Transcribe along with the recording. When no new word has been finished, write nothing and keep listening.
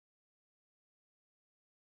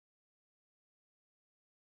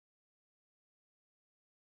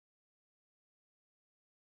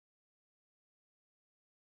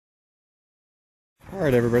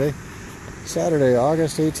Alright everybody, Saturday,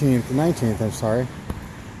 August 18th, 19th, I'm sorry.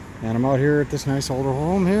 And I'm out here at this nice older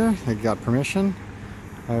home here. I got permission.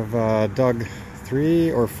 I've dug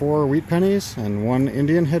 3 or 4 wheat pennies and 1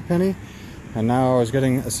 Indian head penny. And now I was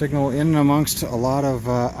getting a signal in amongst a lot of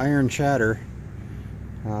iron chatter.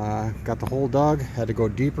 Got the hole dug, had to go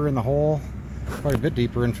deeper in the hole, quite a bit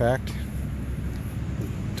deeper in fact.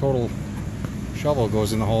 The total shovel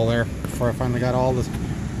goes in the hole there before I finally got all the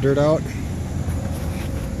dirt out.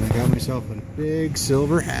 And I got myself a big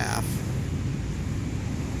silver half.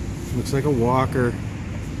 Looks like a walker.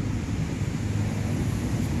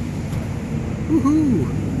 Woohoo!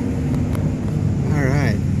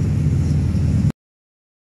 Alright.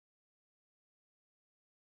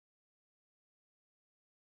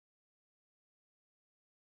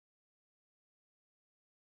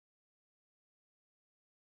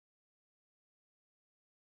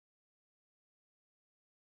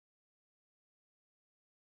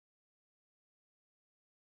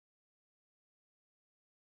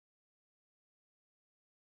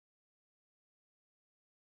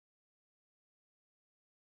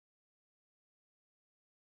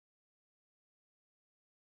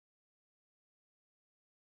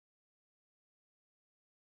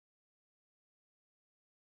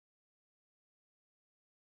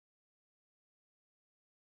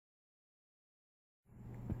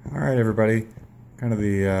 Alright everybody, kind of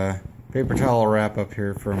the paper towel wrap up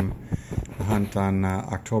here from the hunt on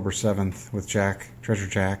October 7th with Treasure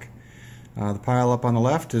Jack. The pile up on the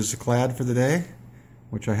left is the clad for the day,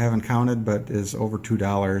 which I haven't counted but is over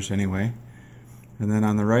 $2 anyway. And then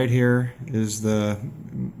on the right here is I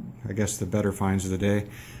guess the better finds of the day.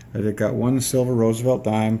 I got 1 silver Roosevelt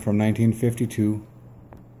dime from 1952.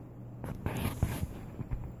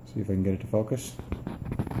 See if I can get it to focus.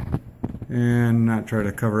 And not try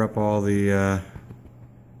to cover up all the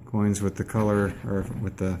coins with the color or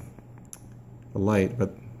with the light,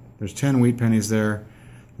 but there's 10 wheat pennies there.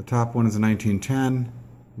 The top one is a 1910,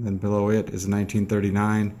 and then below it is a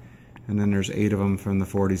 1939, and then there's 8 of them from the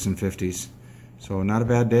 40s and 50s. So not a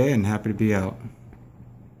bad day, and happy to be out.